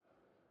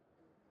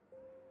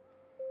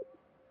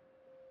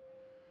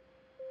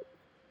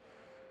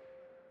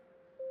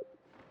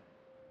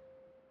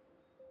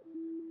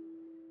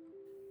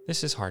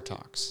This is HART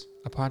Talks,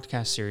 a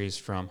podcast series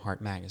from HART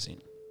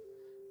Magazine.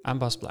 I'm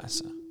Bas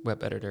Blasa,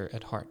 web editor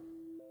at HART.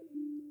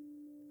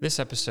 This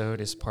episode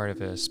is part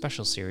of a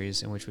special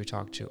series in which we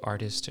talk to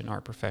artists and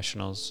art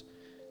professionals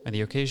on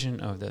the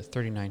occasion of the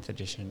 39th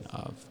edition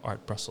of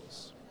Art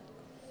Brussels.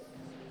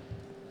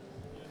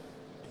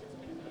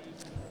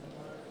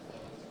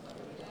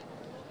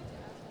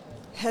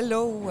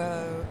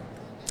 Hello,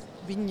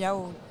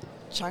 Yunyao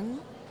Zhang.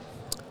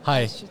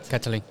 Hi,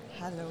 Kathleen.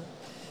 Hello.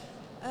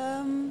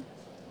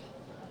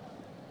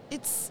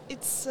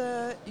 It's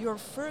your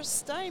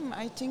first time,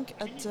 I think,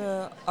 at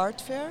the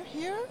art fair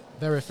here.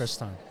 Very first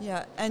time.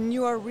 Yeah, and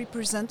you are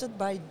represented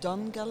by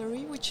Don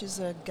Gallery, which is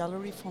a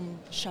gallery from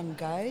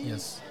Shanghai.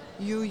 Yes.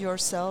 You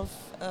yourself,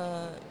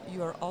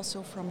 you are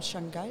also from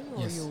Shanghai,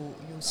 or Yes. you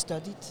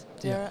studied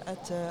there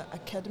at the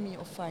Academy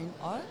of Fine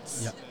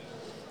Arts.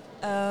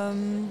 Yeah.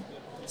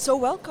 So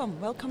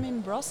welcome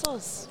in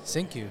Brussels.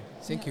 Thank you.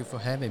 Thank you for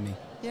having me.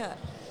 Yeah,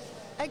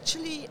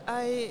 actually,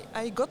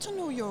 I got to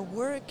know your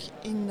work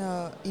in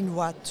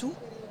Watu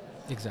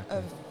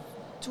Exactly.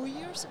 2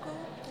 years ago,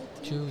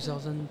 I think.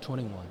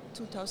 2021.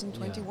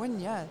 2021,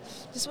 yeah.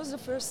 This was the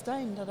first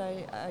time that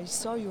I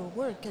saw your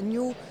work. Can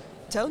you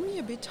tell me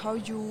a bit how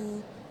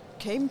you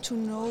came to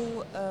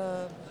know,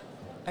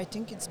 I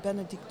think it's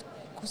Benedict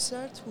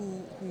Coussard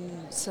who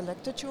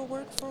selected your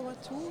work for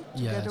Watu,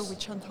 together Yes. with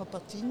Chantal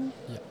Patin.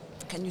 Yeah.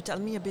 Can you tell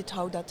me a bit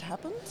how that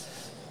happened?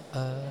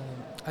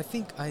 I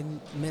think I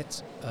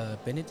met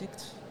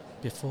Benedict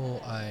before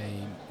I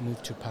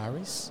moved to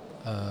Paris.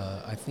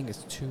 I think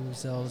it's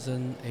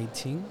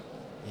 2018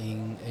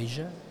 in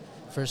Asia.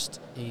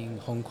 First in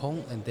Hong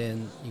Kong and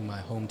then in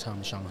my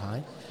hometown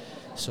Shanghai.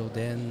 So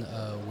then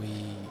we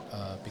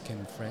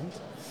became friends.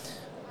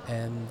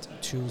 And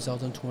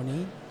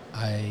 2020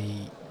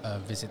 I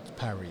visited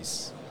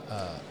Paris,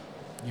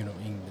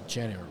 in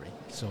January.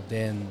 So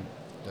then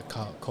the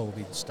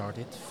COVID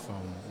started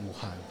from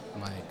Wuhan,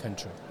 my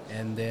country.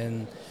 And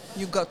then...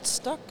 You got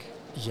stuck?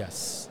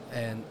 Yes,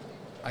 and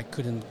I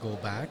couldn't go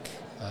back.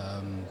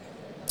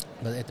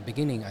 But at the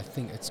beginning, I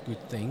think it's a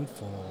good thing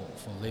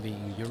for living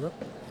in Europe.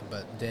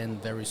 But then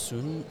very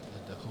soon,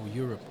 the whole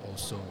Europe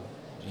also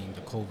in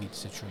the COVID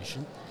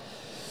situation.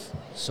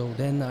 So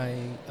then I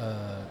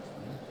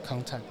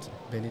contacted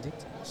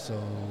Benedict. So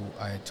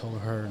I told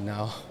her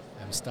now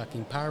I'm stuck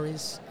in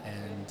Paris,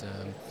 and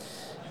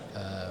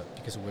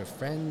because we're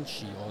friends,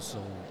 she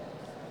also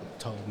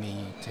told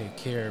me take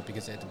care,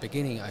 because at the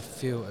beginning I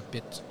feel a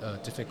bit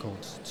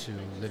difficult to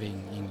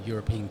living in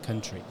European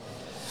country.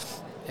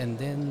 And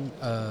then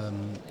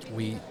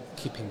we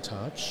keep in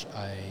touch.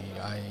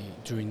 I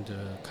during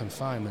the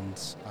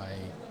confinement I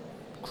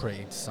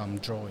create some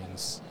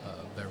drawings,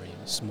 very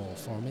small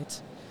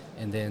format,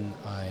 and then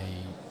I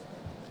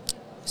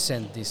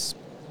sent these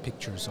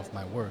pictures of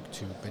my work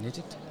to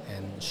Benedict,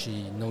 and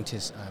she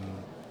noticed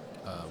I'm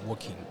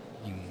working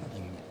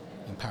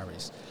in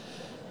Paris.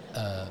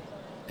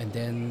 And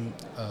then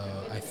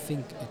I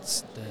think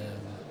it's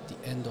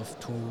the end of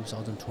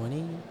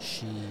 2020,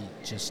 she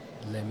just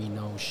let me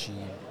know she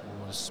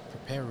was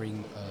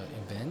preparing an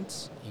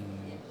event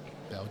in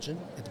Belgium.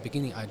 At the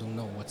beginning, I don't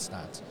know what's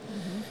that.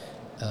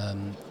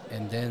 Mm-hmm.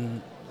 And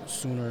then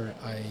sooner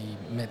I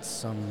met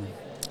some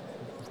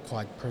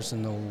quite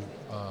personal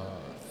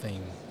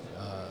thing.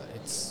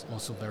 It's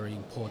also very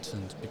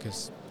important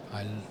because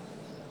I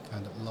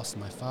kind of lost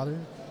my father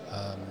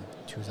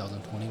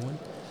 2021.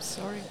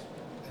 Sorry.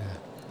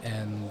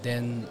 And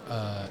then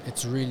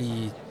it's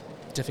really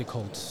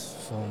difficult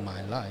for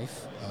my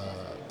life,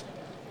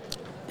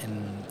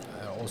 and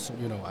also,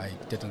 I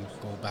didn't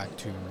go back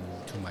to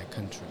my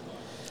country.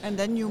 And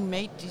then you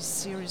made this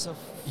series of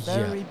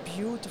very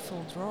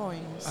beautiful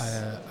drawings.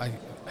 I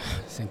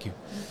thank you.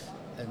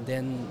 And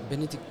then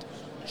Benedict,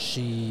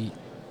 she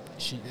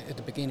at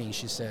the beginning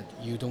she said,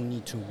 you don't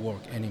need to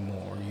work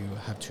anymore. You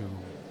have to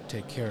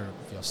take care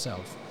of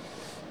yourself.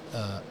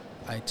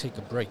 I take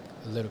a break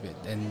a little bit,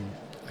 and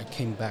I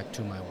came back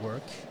to my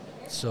work.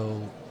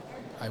 So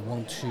at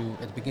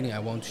the beginning I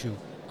want to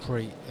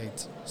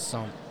create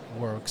some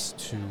works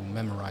to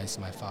memorize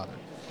my father.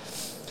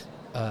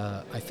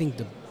 I think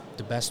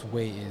the best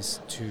way is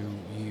to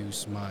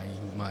use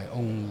my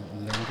own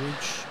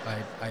language.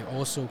 I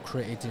also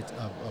created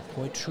a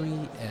poetry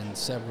and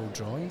several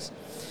drawings.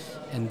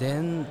 And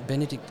then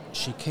Benedict,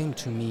 she came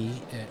to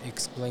me,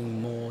 explain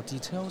more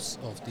details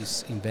of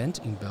this event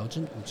in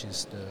Belgium, which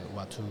is the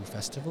Watu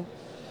Festival.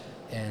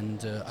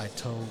 And I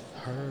told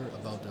her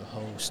about the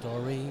whole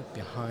story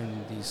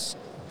behind this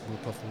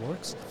group of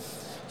works.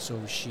 So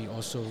she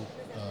also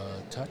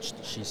touched.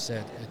 She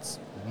said it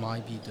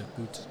might be the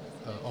good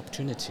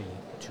opportunity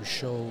to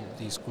show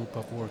this group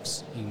of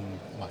works in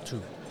Watu.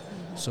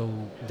 Mm-hmm. So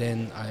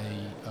then I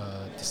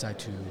decided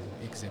to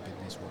exhibit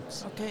these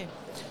works. Okay.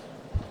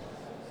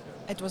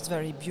 It was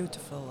very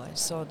beautiful. I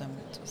saw them.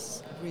 It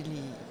was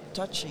really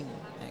touching,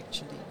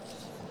 actually.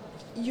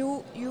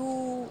 Your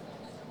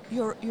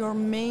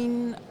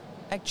main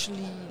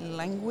actually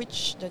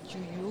language that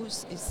you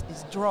use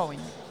is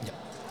drawing. Yeah.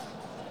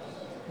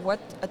 What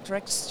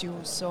attracts you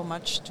so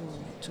much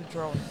to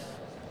drawing?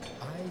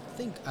 I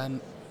think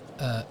I'm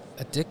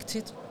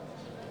addicted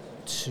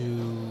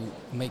to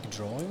make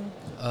drawing.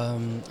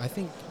 I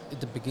think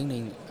at the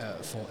beginning,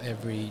 for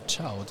every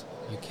child,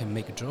 you can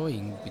make a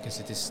drawing because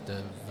it is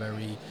the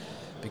very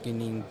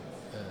beginning.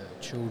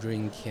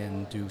 Children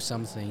can do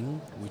something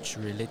which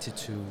related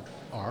to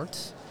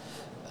art.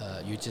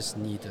 You just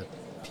need a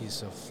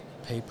piece of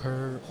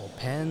paper or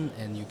pen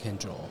and you can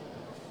draw.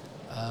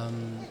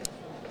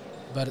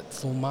 But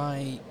for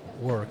my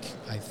work,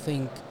 I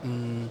think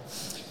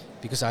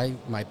because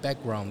my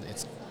background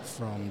is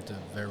from the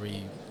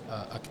very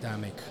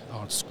academic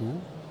art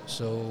school.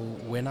 So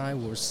when I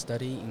was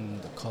studying in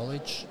the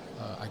college,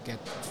 I get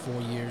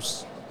 4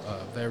 years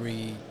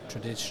very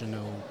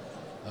traditional,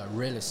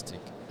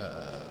 realistic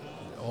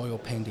oil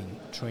painting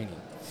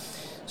training.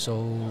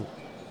 So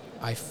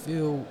I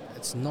feel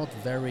it's not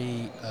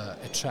very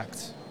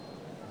attractive.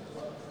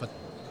 But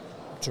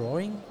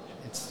drawing,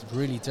 it's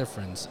really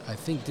different. I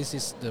think this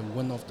is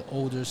one of the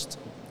oldest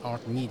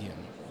art medium.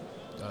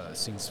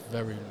 Since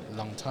very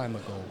long time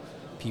ago,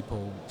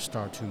 people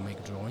start to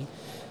make drawing.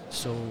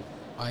 So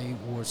I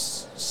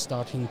was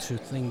starting to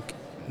think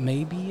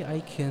maybe I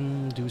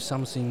can do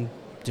something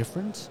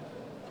different,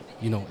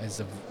 as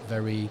a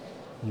very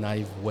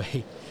naive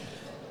way.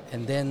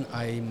 And then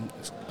I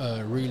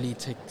really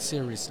take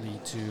seriously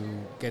to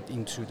get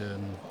into the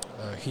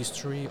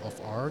history of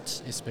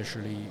art,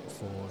 especially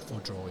for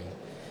drawing.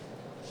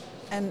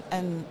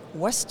 And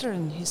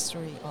Western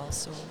history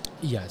also.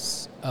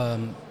 Yes,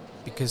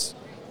 because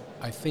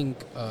I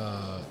think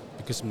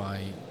because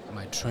my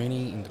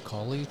training in the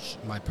college,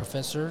 my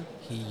professor,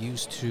 he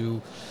used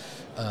to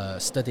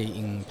study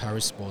in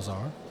Paris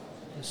Beaux-Arts.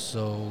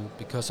 So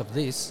because of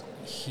this,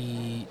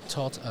 he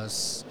taught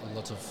us a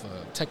lot of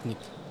technique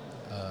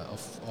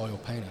of oil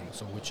painting,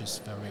 so which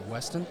is very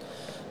Western.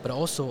 But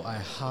also I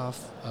have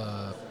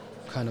a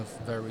kind of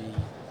very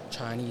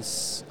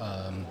Chinese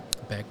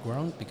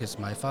background because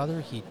my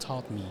father, he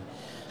taught me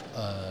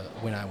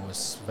when I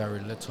was very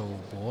little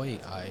boy.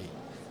 I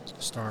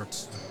start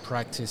to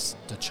practice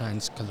the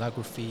Chinese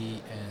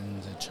calligraphy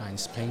and the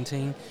Chinese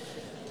painting.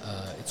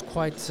 It's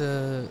quite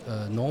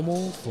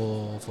normal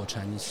for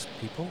Chinese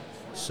people.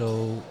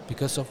 So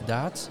because of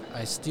that,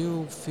 I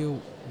still feel,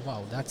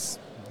 wow, that's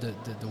the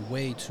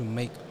way to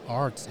make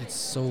art. It's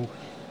so,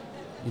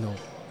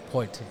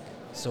 poetic.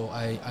 So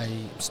I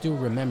still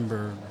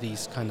remember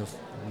these kind of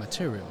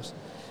materials.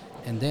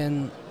 And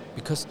then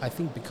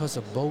because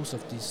of both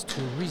of these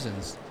two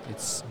reasons,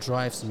 it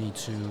drives me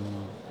to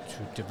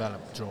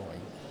develop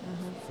drawing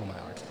for my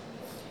art.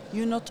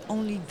 You not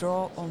only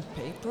draw on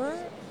paper,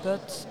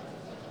 but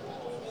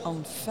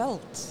on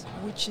felt,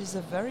 which is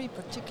a very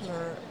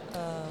particular...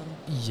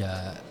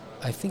 Yeah,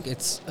 I think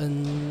it's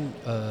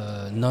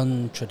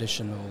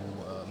non-traditional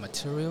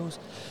materials.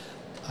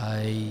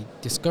 I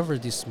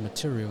discovered these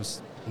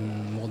materials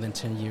more than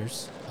 10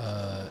 years.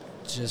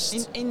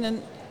 Just in a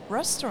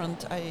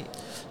restaurant, I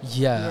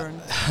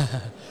learned.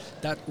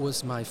 That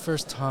was my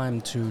first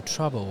time to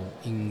travel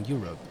in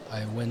Europe.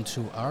 I went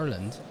to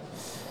Ireland,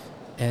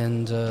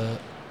 and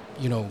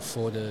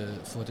for the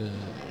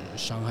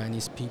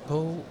Shanghainese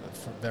people,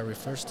 for very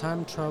first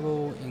time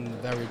travel in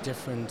very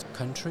different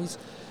countries,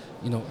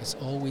 it's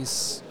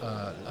always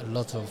a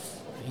lot of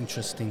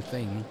interesting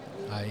thing.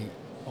 I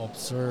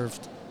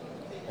observed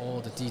all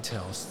the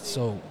details.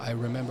 So I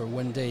remember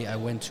one day I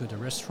went to the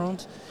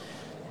restaurant.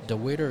 The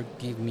waiter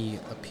gave me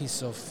a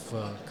piece of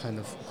kind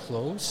of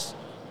clothes.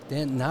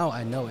 Then now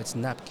I know it's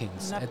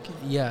napkins. At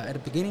the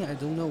beginning I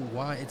don't know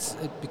why. It's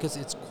because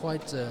it's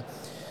quite the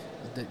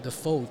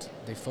fold.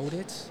 They fold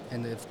it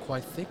and it's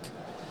quite thick.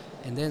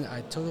 And then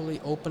I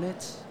totally open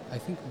it. I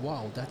think,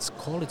 wow, that's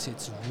quality.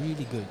 It's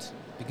really good.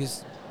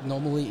 Because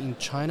normally in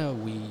China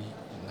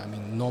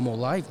normal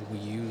life we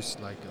use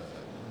like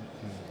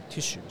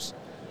tissues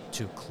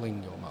to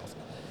clean your mouth.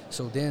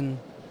 So then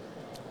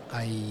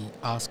I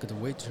asked the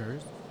waiter,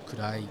 could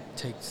I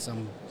take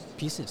some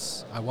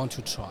pieces? I want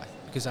to try.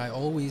 Because I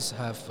always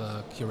have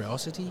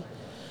curiosity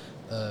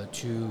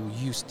to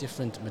use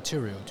different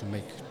material to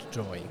make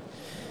drawing.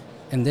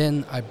 And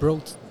then I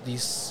brought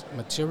this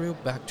material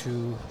back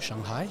to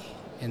Shanghai,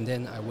 and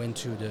then I went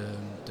to the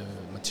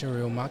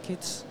material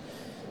markets.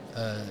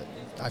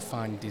 I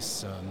find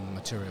this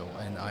material,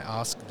 and I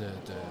asked the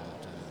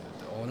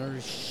owner.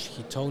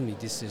 He told me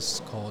this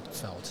is called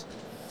felt.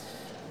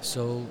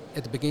 So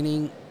at the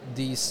beginning,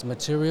 this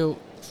material,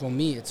 for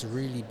me, it's a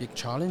really big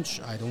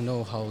challenge. I don't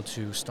know how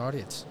to start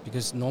it,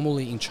 because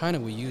normally in China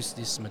we use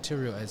this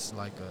material as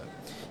like a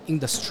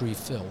industry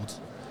field.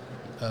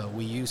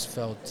 We use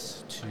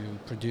felt to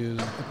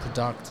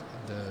product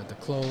the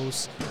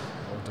clothes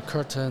or the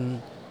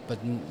curtain,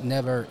 but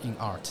never in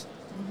art.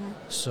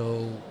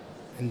 So,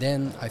 and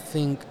then I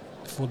think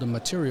for the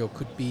material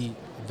could be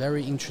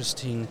very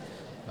interesting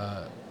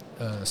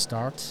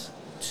start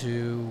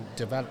to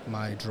develop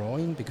my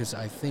drawing, because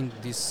I think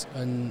this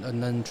a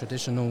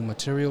non-traditional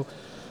material,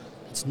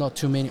 it's not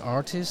too many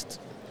artists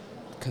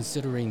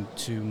considering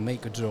to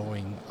make a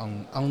drawing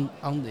on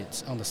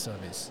the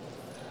surface.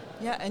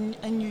 Yeah,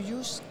 and you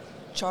use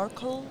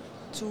charcoal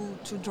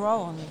to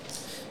draw on it?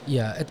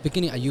 Yeah, at the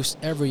beginning I used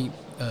every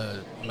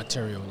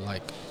material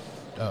like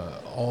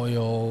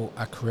oil,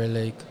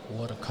 acrylic,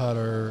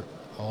 watercolor,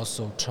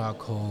 also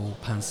charcoal,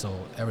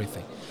 pencil,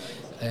 everything.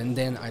 And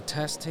then I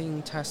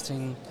testing.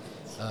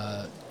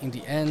 In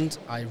the end,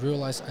 I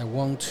realized I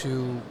want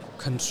to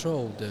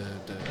control the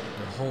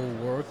whole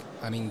work.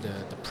 I mean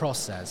the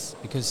process,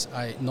 because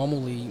I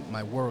normally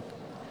my work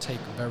take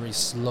very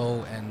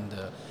slow and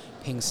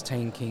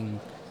painstaking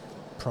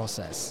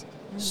process.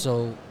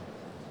 So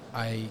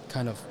I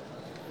kind of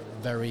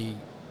very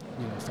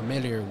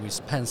familiar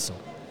with pencil,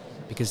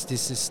 because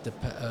this is the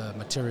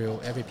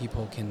material every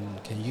people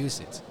can use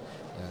it.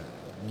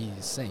 Me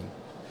the same.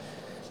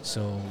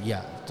 So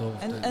yeah,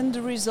 And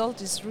the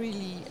result is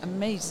really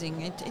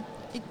amazing.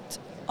 It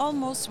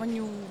almost, when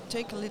you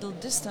take a little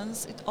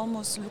distance, it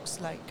almost looks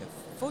like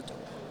a photo.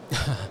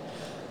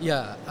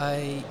 yeah.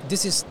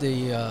 This is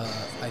the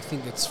I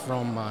think it's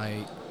from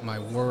my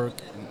work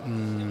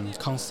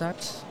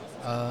concept.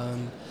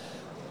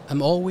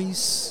 I'm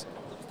always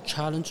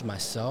challenge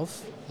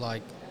myself,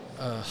 like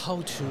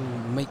how to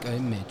make an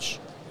image,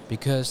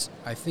 because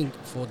I think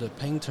for the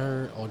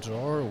painter or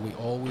drawer we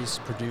always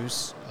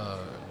produce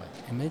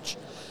like image.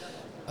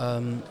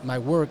 My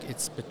work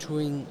it's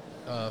between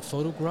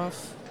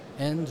photograph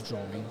and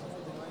drawing.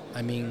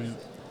 I mean,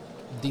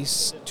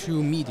 these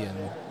two medium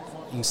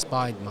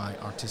inspired my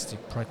artistic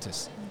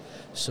practice.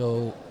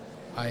 So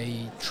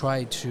I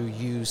try to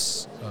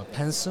use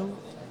pencil,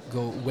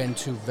 went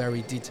to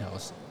very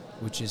details,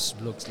 which is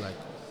looks like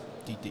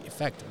the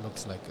effect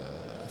looks like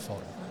a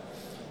photo.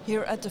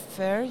 Here at the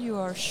fair, you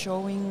are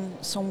showing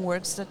some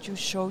works that you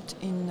showed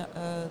in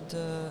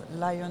the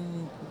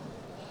Lion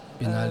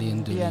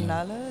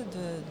Biennale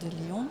de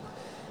Lyon.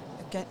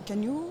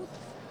 Can you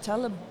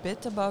tell a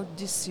bit about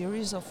this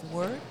series of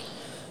work?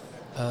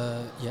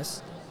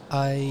 Yes,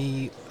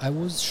 I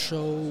was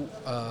show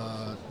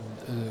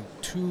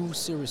two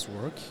series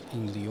work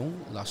in Lyon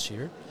last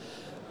year,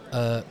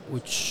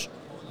 which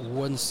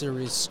one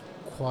series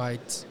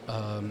quite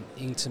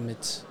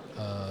intimate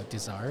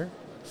desire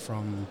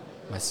from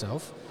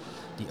myself.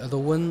 The other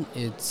one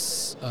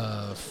it's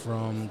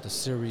from the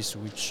series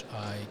which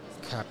I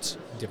kept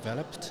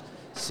developed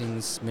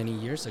since many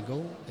years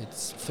ago.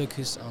 It's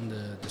focused on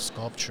the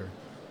sculpture,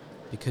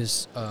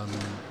 because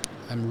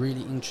I'm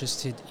really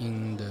interested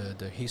in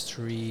the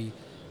history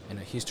and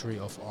the history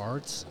of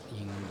arts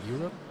in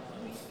Europe.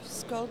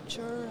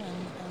 Sculpture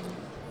and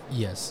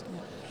Yes.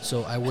 yeah.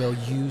 So I will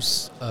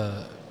use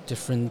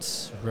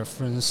different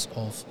reference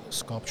of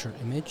sculpture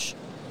image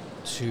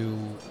to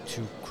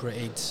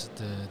create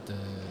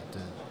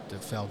the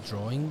felt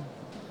drawing,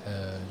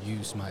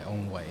 use my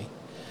own way.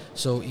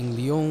 So in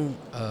Lyon,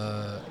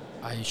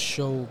 I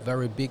show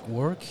very big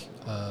work,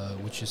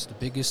 which is the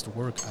biggest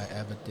work I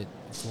ever did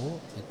before.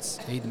 It's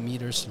 8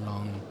 meters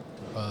long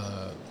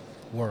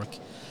work,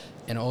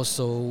 and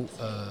also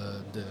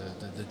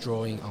the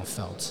drawing on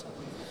felt.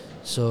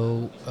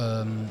 So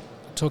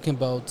talking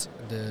about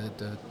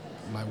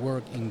my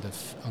work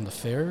on the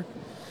fair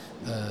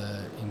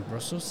in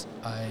Brussels,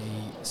 I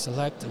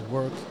select a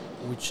work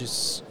which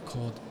is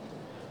called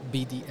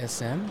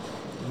BDSM.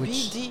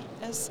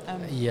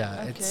 BDSM.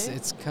 Yeah, Okay.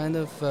 it's kind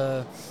of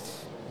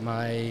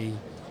my.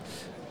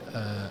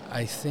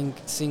 I think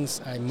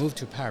since I moved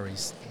to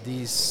Paris,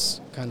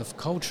 this kind of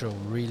culture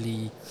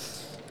really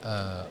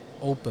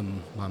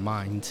opened my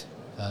mind.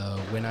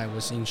 When I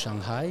was in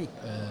Shanghai,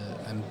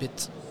 I'm a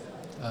bit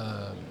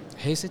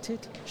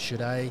hesitant.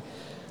 Should I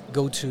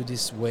go to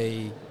this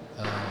way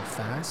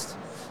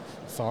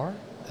far?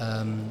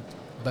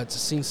 But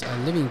since I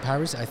live in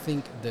Paris, I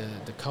think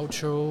the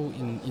culture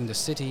in the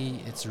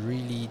city it's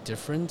really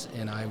different,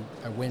 and I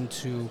went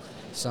to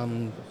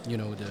some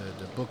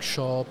the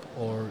bookshop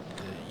or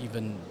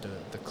even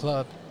the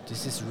club.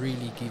 This is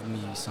really give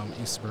me some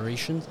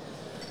inspiration.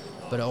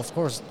 But of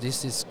course,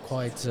 this is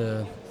quite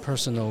a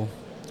personal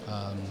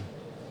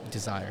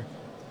desire.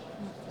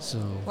 So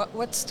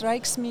What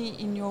strikes me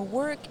in your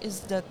work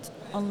is that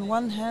on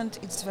one hand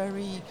it's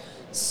very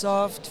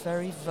soft,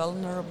 very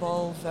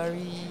vulnerable,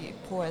 very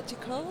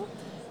poetical,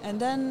 and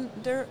then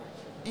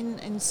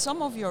in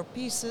some of your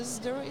pieces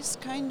there is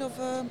kind of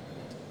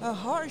a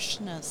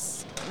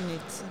harshness in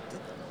it.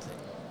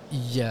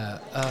 yeah,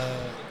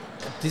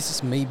 this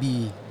is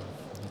maybe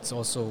it's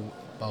also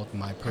about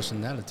my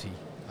personality.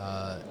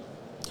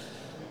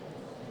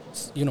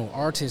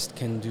 Artists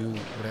can do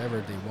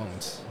whatever they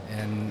want,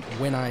 and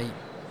when I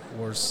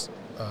was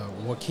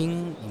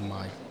working in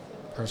my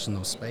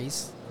personal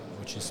space,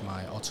 which is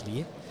my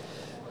atelier,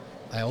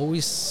 I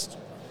always,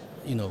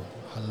 had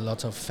a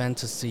lot of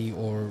fantasy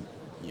or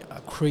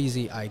a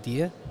crazy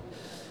idea,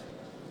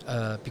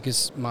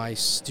 because my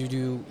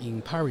studio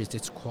in Paris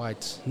it's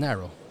quite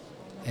narrow,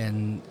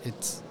 and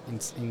it's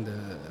in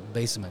the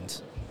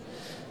basement.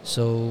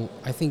 So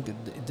I think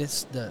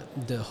this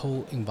the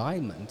whole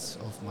environment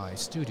of my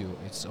studio.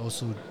 It's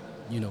also,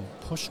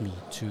 pushed me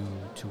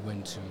to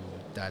went to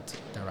that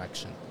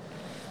direction.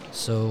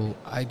 So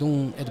I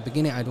don't, at the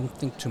beginning, I don't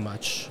think too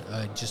much.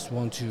 I just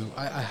want to,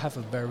 I have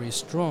a very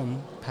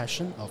strong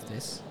passion of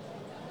this.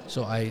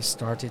 So I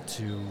started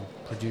to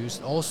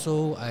produce.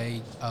 Also,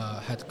 I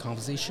had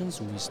conversations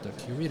with the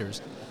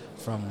curators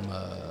from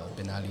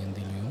Ben Ali and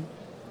De Leon.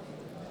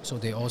 So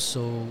they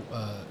also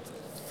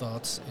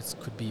thought it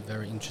could be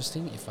very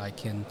interesting if I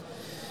can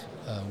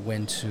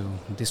went to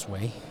this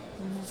way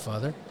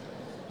further.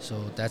 So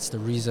that's the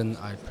reason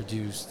I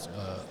produced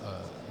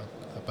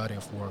a body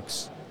of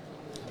works.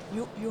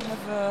 You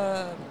have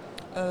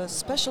a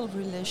special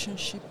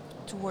relationship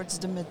towards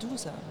the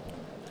Medusa.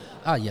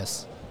 Ah,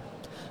 yes.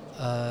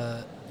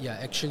 Yeah,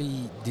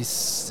 actually,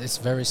 this is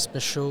very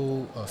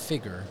special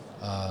figure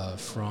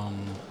from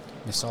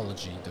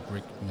mythology, the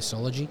Greek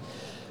mythology,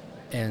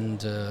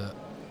 and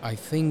I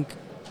think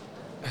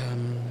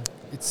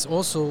it's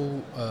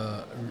also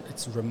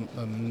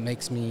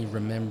makes me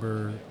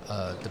remember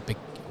the big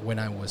when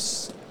I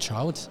was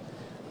child.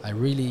 I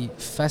really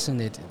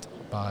fascinated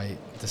by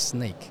the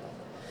snake.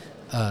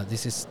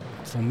 This is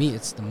for me,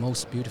 it's the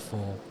most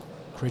beautiful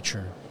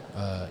creature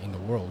in the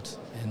world.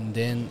 And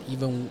then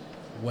even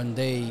one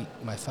day,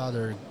 my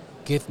father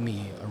gave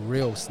me a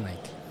real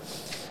snake.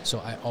 So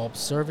I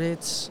observed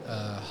it,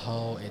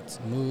 how it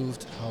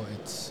moved, how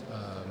it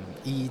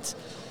eats,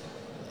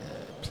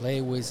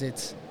 play with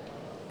it.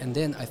 And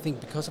then I think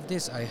because of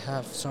this, I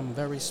have some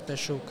very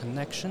special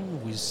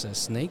connection with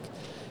snake.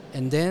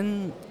 And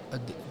then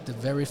the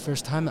very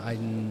first time I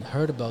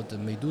heard about the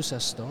Medusa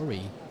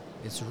story,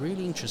 it's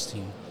really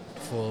interesting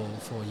for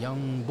a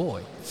young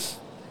boy.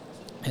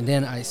 And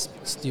then I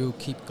still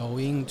keep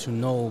going to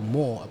know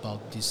more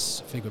about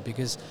this figure,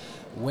 because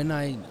when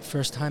I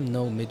first time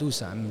know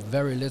Medusa, I'm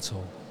very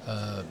little,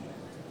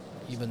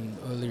 even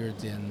earlier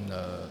than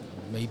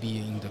maybe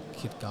in the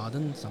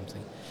kindergarten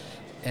something.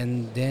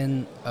 And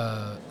then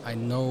I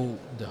know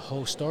the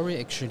whole story.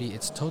 Actually,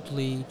 it's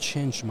totally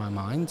changed my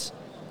mind.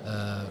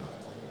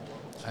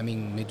 I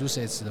mean,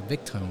 Medusa is the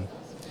victim,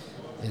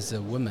 is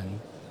a woman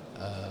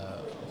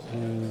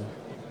who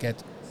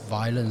get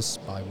violence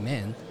by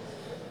men.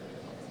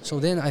 So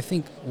then I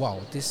think,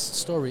 wow, this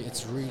story,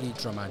 it's really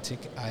dramatic.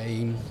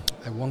 I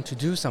want to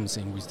do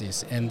something with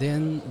this. And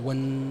then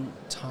one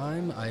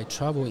time I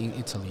traveled in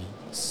Italy,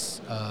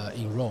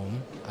 in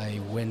Rome, I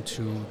went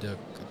to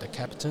the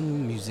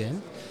Captain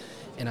Museum,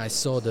 and I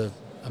saw the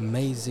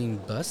amazing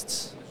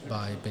busts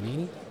by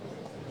Benini.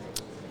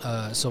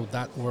 So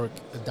that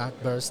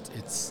bust,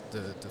 it's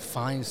the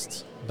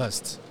finest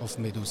bust of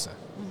Medusa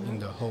in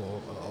the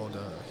whole all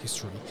the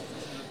history.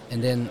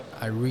 And then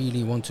I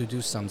really want to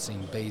do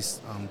something based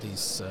on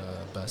this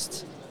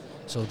bust.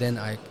 So then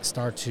I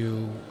start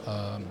to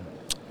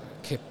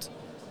keep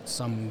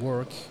some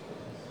work.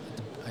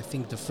 I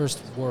think the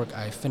first work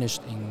I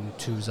finished in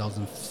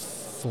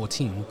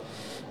 2014,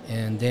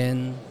 and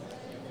then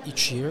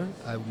each year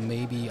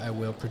maybe I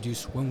will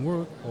produce one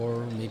work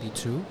or maybe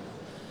two.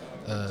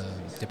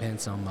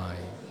 Depends on my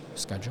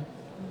schedule.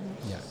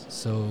 Yeah.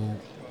 So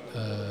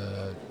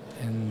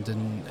and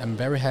then I'm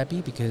very happy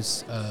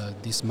because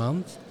this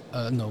month.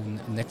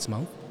 Next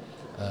month,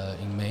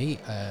 in May,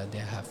 they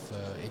have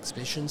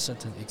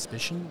certain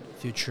exhibition,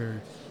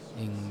 feature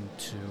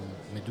into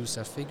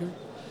Medusa figure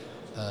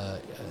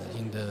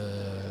in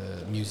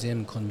the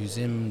museum called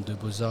Museum de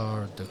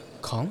Beaux-Arts de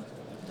Caen.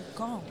 The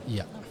Caen.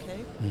 Yeah. Okay.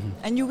 Mm-hmm.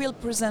 And you will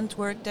present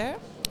work there?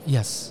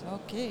 Yes.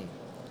 Okay.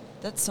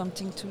 That's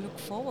something to look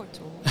forward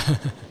to.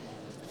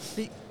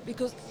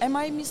 Because, am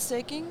I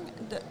mistaken?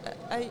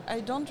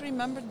 I don't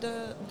remember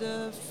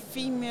the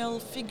female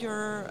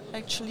figure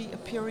actually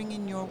appearing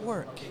in your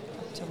work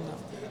until now.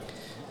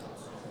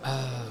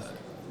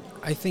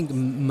 I think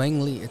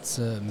mainly it's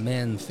a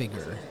man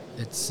figure.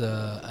 It's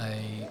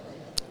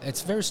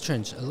very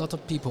strange. A lot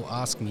of people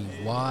ask me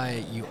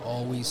why you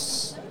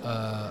always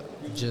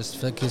just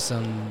focus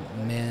on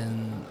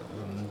men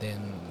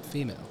than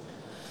female.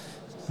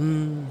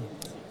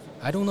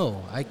 I don't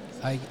know. I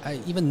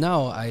even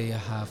now I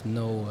have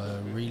no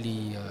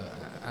really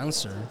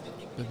answer.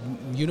 But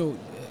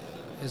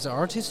as an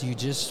artist, you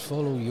just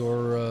follow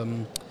your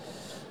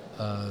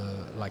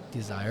like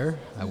desire,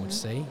 I would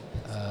say.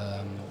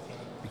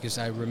 Because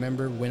I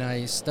remember when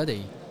I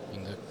study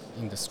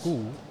in the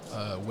school,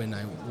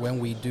 when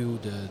we do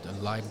the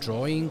live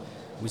drawing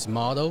with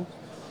model,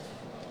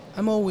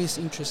 I'm always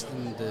interested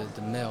in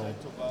the male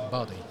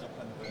body.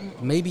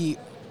 Maybe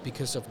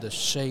because of the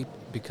shape,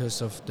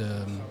 because of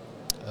the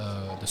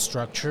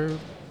structure,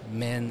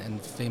 man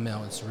and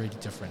female is really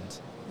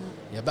different.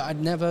 Yeah, but I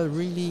never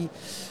really,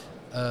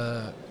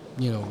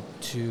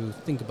 to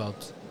think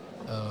about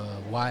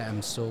why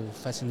I'm so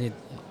fascinated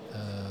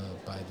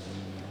by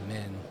the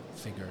man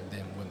figure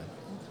than women.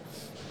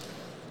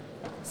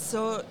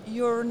 So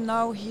you're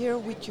now here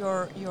with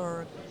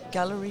your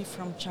gallery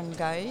from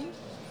Shanghai.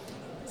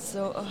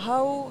 So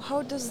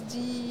how does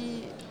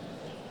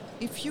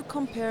if you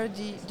compare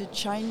the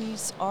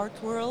Chinese art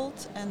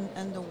world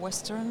and the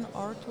Western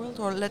art world,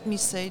 or let me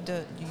say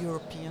the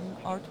European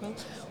art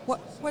world,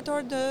 what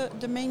are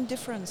the main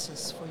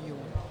differences for you?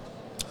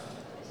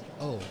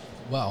 Oh,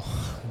 Wow,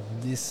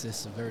 this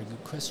is a very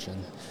good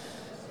question.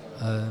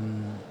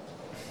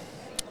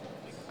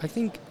 I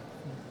think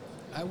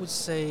I would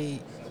say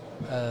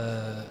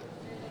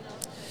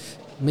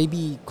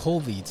maybe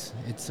COVID.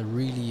 It's a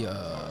really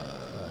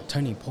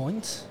turning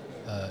point.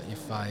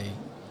 If I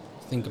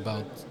think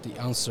about the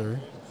answer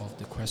of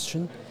the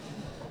question,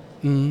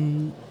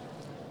 mm,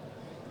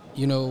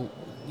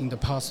 in the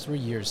past 3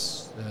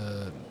 years,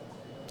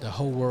 the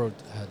whole world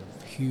had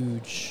a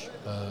huge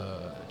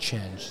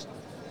change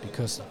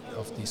because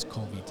of this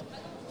COVID.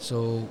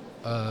 So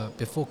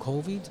before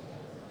COVID,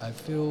 I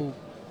feel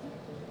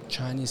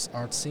Chinese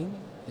art scene,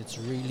 it's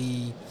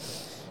really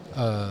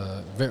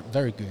very,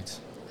 very good.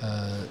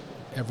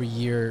 Every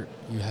year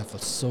you have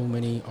so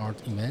many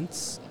art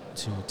events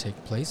to take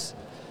place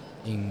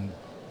in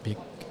big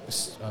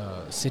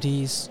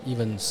cities,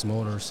 even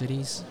smaller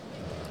cities.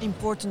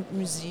 Important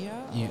musea.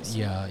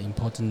 Yeah,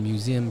 important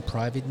museum,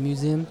 private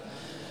museum.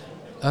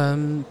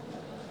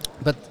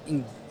 But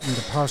in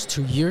the past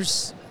 2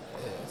 years,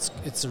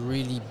 it's a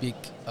really big.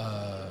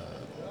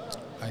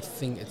 I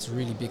think it's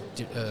really big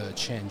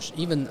change.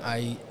 Even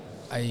I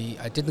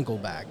didn't go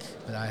back,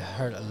 but I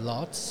heard a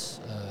lot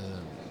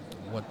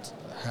what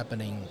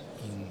happening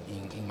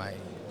in my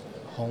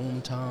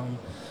hometown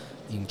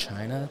in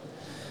China.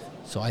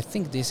 So I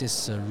think this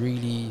is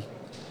really,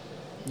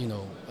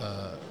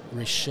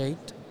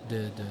 reshaped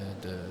the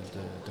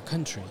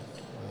country.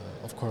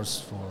 Of course,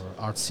 for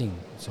art scene,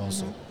 it's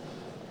also.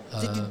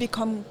 Did it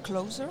become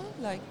closer,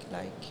 like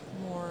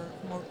more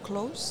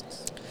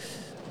closed,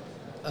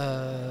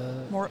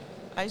 more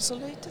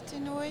isolated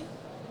in a way?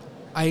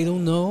 I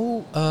don't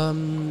know,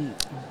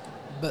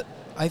 but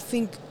I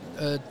think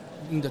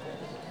in the,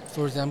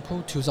 for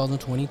example,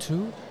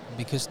 2022,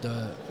 because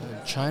the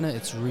China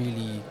it's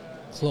really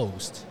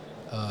closed,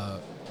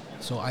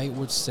 so I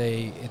would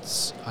say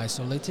it's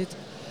isolated.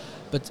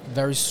 But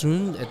very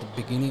soon, at the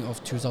beginning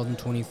of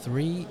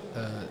 2023,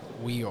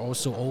 we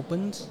also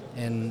opened,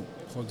 and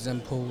for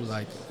example,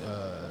 like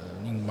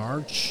in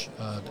March,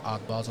 the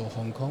Art Basel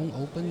Hong Kong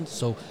opened.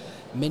 So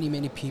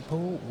many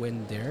people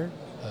went there.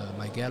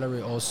 My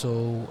gallery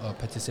also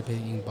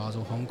participated in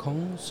Basel Hong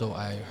Kong, so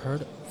I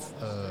heard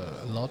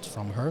a lot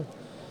from her.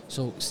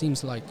 So it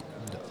seems like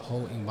the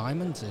whole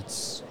environment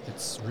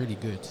it's really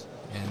good,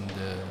 and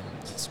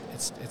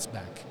it's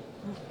back.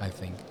 I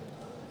think.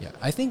 Yeah,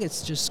 I think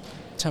it's just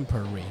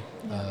temporary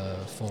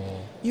for.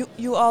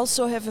 You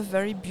also have a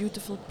very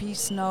beautiful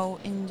piece now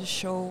in the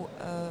show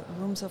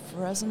Rooms of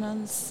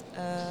Resonance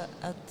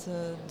at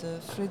the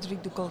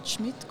Frédéric de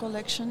Goldschmidt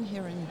collection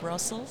here in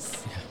Brussels.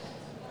 Yeah.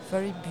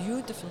 Very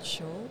beautiful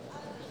show.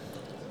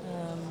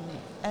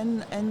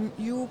 And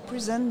you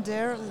present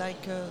there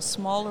like a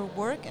smaller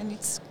work, and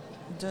it's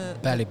the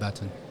Belly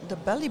button. The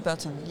belly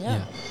button, yeah.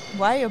 Yeah.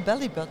 Why a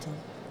belly button?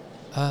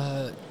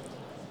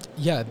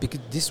 Yeah,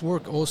 because this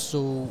work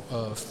also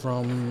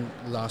from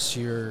last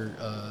year,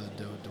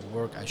 the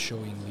work I show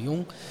in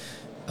Lyon,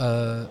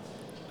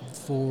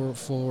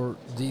 for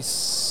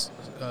this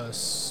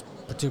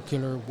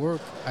particular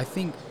work, I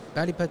think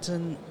belly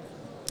button,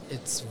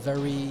 it's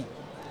very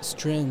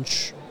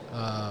strange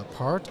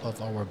part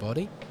of our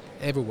body.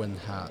 Everyone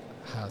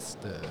has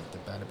the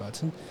belly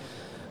button,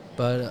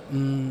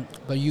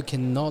 but you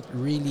cannot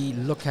really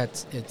look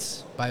at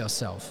it by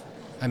yourself.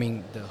 I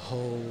mean, the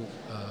whole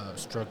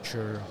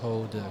structure,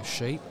 whole the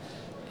shape,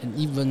 and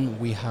even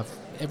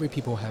every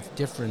people have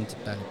different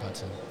belly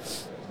button.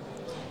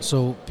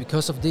 So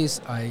because of this,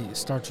 I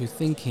start to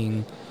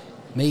thinking,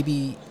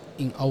 maybe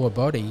in our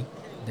body,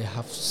 they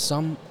have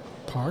some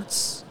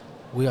parts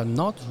we are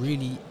not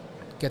really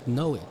get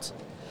know it.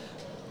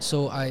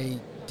 So I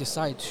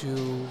decide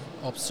to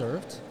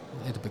observe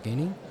at the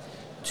beginning,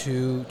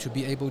 to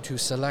be able to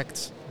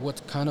select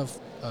what kind of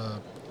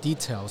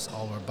details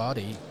our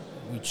body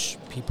which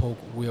people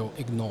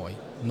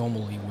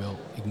normally will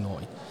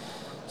ignore.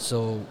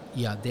 So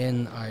yeah,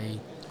 then I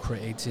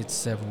created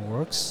several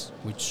works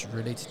which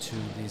related to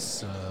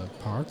these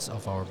parts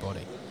of our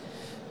body.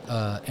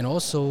 And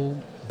also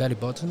belly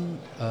button,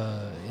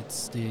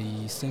 it's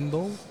the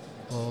symbol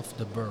of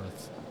the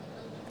birth.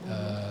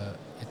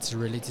 It's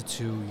related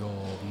to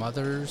your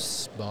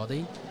mother's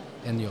body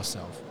and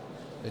yourself.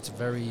 It's a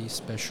very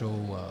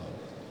special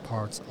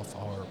part of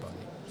our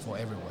body for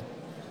everyone.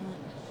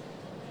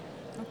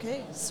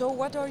 Okay, so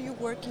what are you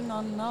working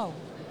on now?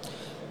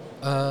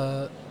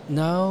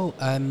 Now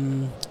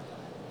I'm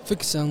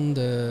fixing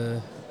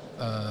a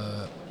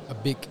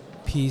big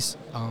piece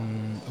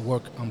on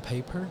work on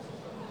paper.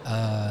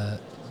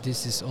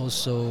 This is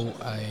also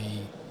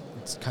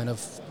it's kind of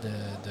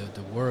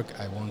the work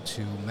I want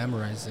to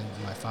memorize in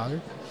my father,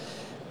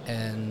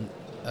 and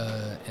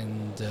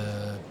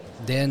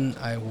then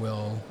I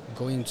will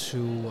go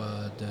into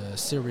the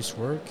series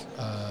work.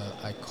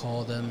 I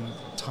call them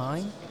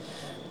time,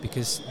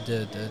 because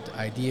the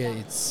idea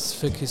is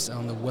focused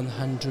on the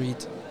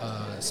 100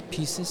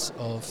 pieces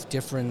of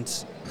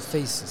different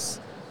phases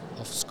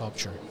of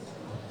sculpture.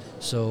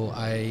 So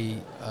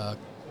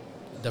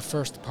the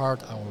first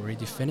part I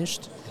already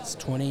finished. It's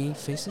 20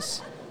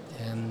 faces,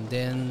 and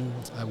then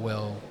I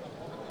will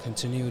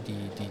continue the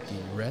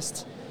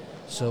rest.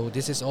 So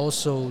this is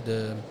also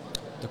the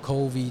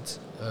COVID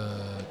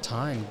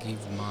time give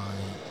my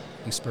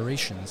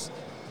inspirations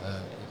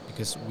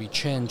because we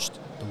changed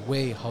the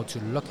way how to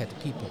look at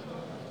people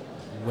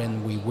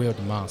when we wear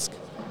the mask.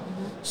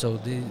 So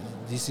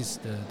this is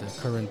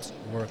the current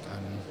work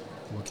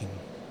I'm working.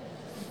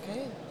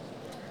 Okay.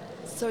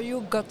 So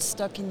you got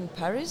stuck in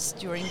Paris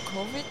during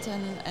COVID,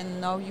 and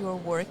now you're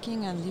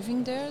working and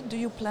living there. Do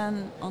you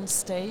plan on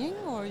staying,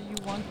 or you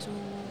want to?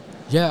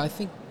 Yeah, I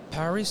think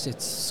Paris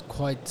it's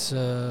quite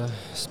a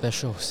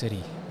special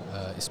city,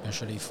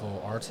 especially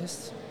for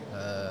artists.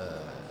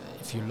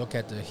 If you look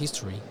at the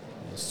history,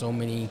 there's so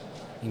many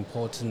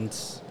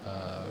important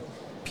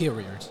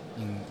periods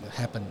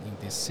happen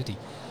in this city.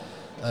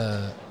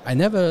 I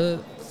never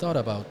thought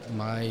about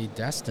my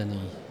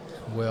destiny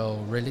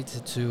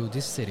related to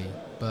this city,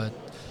 but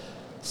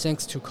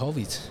thanks to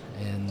COVID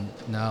and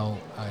now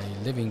I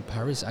live in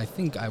Paris, I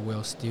think I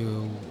will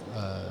still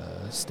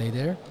stay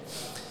there.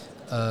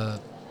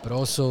 But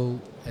also,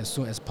 as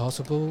soon as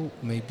possible,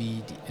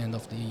 maybe the end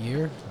of the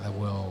year, I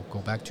will go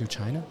back to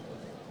China.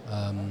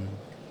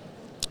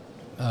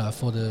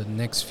 For the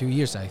next few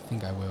years, I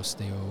think I will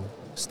still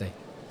stay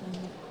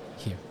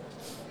here.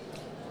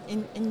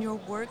 In your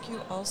work,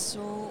 you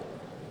also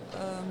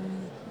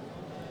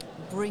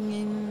bring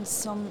in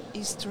some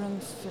Eastern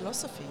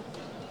philosophy.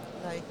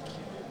 Like,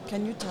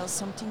 can you tell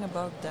something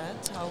about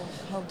that?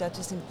 How that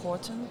is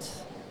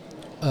important?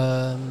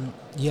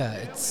 Yeah,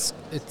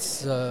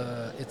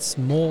 it's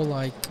more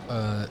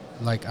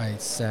like I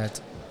said,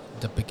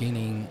 the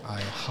beginning.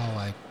 How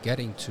I get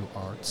into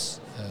arts.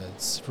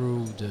 It's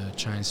through the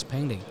Chinese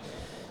painting.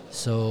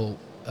 So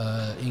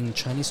in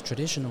Chinese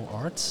traditional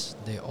arts,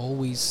 they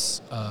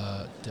always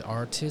the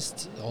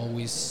artist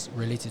always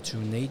related to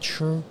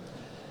nature,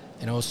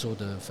 and also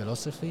the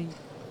philosophy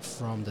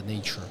from the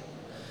nature.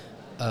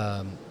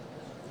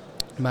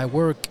 My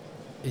work,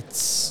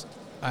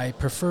 I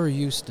prefer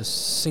use the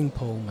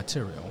simple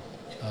material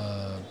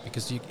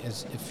because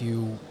if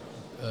you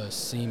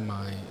see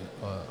my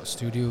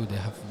studio, they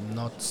have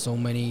not so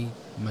many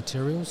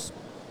materials,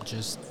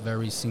 just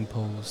very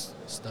simple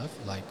stuff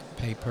like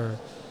paper,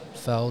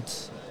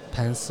 felt,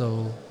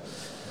 pencil.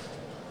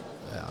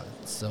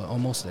 It's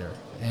almost there,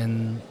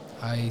 and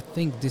I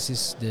think this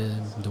is the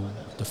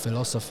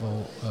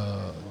philosophical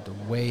the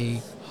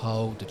way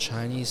how the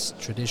Chinese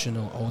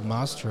traditional old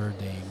master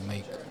they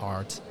make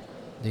art.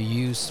 They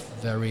use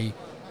very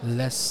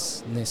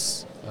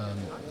lessness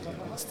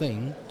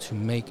thing to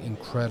make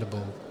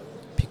incredible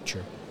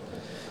picture.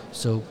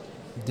 So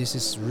this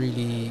is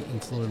really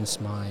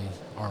influenced my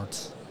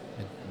art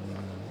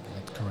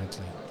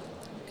currently.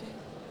 Okay.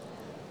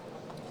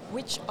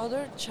 Which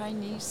other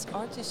Chinese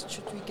artists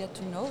should we get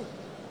to know?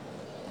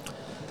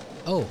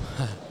 Oh,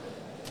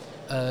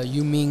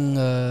 you mean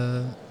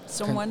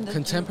Someone that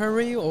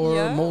contemporary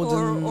or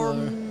modern? or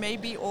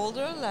maybe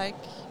older, like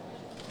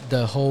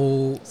The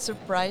whole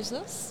surprise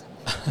us?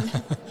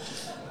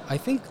 I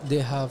think they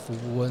have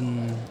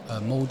one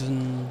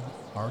modern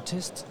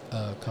artist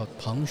called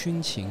Pang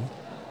Xunqing.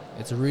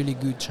 It's a really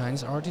good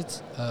Chinese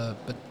artist,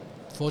 but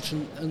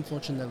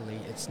unfortunately,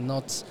 it's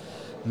not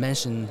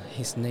mentioned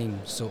his name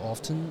so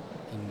often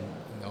in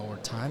our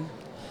time.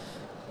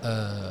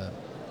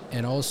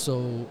 And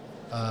also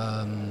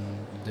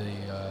the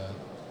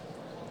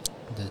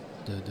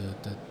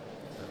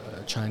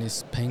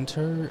Chinese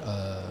painter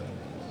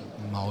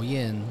Mao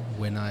Yan.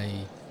 When I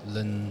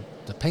learn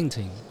the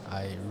painting,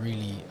 I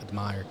really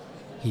admire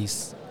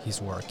his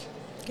work.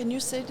 Can you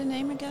say the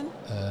name again?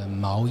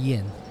 Mao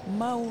Yan.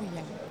 Mao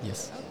Yang.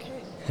 Yes.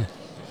 Okay.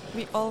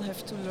 We all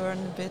have to learn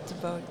a bit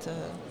about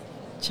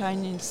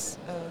Chinese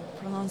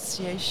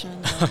pronunciation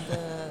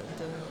and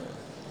the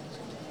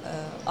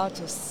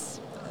artists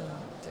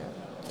there.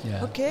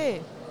 Yeah.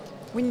 Okay.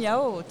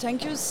 Yunyao,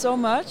 thank you so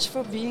much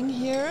for being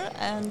here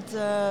and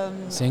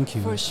thank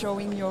you for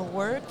showing your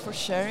work, for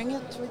sharing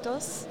it with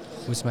us.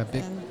 It's my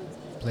big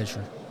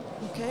pleasure.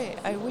 Okay,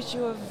 I wish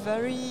you a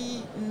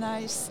very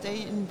nice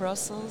stay in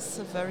Brussels,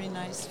 a very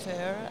nice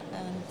fair,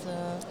 and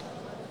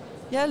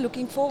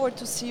looking forward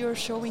to see your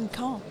show in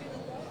Caen.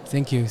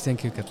 Thank you,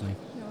 Kathleen.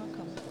 You're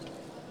welcome.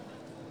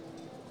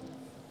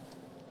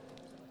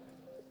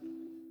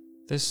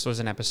 This was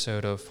an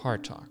episode of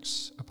HART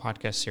Talks, a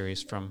podcast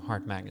series from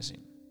HART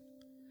Magazine.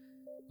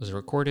 It was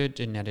recorded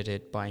and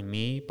edited by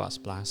me, Bas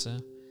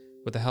Blaase,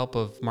 with the help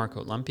of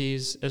Marco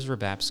Lumpes, Ezra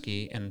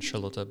Babsky, and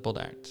Charlotte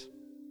Boldart.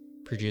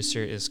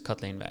 Producer is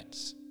Kathleen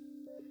Weyts.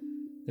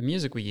 The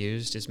music we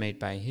used is made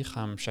by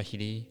Hicham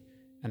Shahidi,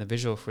 and the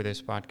visual for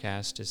this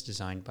podcast is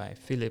designed by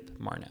Philip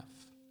Marnev.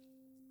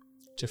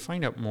 To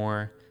find out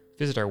more,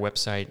 visit our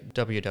website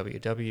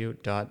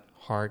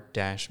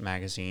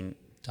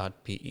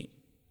www.hart-magazine.pe.